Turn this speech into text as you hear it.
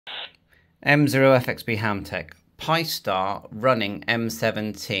M0FXB Hamtech PISTAR running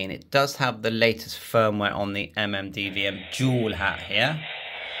M17. It does have the latest firmware on the MMDVM dual hat here.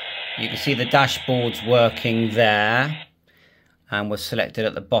 You can see the dashboard's working there, and we're selected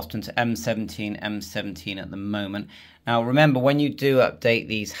at the bottom to M17 at the moment. Now remember, when you do update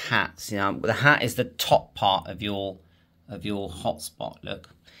these hats, the hat is the top part of your hotspot.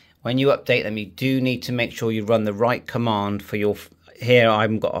 Look, when you update them, you do need to make sure you run the right command for your. Here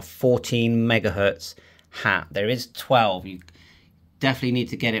I've got a 14 megahertz hat. There is 12. You definitely need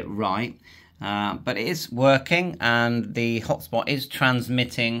to get it right. But it is working, and the hotspot is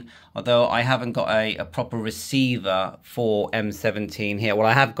transmitting, although I haven't got a proper receiver for M17 here. Well,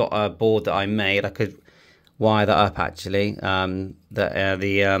 I have got a board that I made. I could wire that up actually. I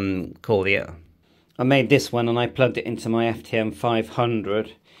made this one and I plugged it into my FTM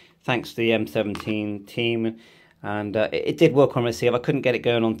 500 thanks to the M17 team, and it did work on receive. I couldn't get it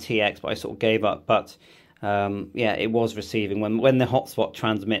going on TX, but I sort of gave up. But yeah, it was receiving. When the hotspot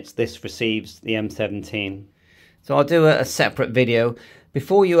transmits, this receives the M17. So I'll do a separate video.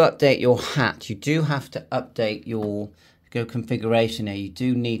 Before you update your hat, you do have to update your configuration here. You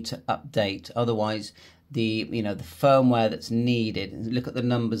do need to update, otherwise the firmware that's needed, look at the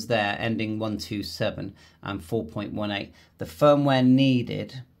numbers there ending 127 and 4.18. The firmware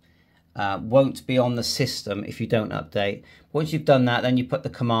needed won't be on the system if you don't update. Once you've done that, then you put the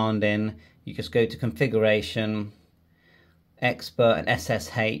command in. You just go to configuration, expert and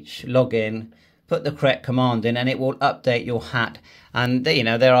SSH, log in, put the correct command in, and it will update your hat. And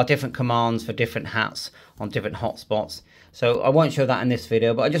there are different commands for different hats on different hotspots. So I won't show that in this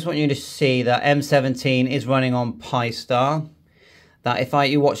video, but I just want you to see that M17 is running on PISTAR. That if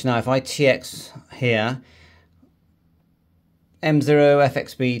you watch now, if I TX here,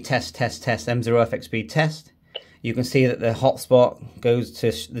 M0FXB test, M0FXB test, you can see that the hotspot goes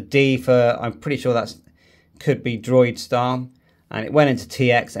to the D for, I'm pretty sure that's could be Droid Star, and it went into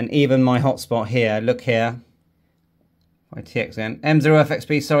TX, and even my hotspot here, look here, I TX in,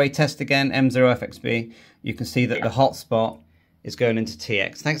 M0FXB, sorry, test again, M0FXB, you can see that the hotspot is going into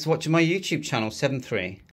TX. Thanks for watching my YouTube channel, 73.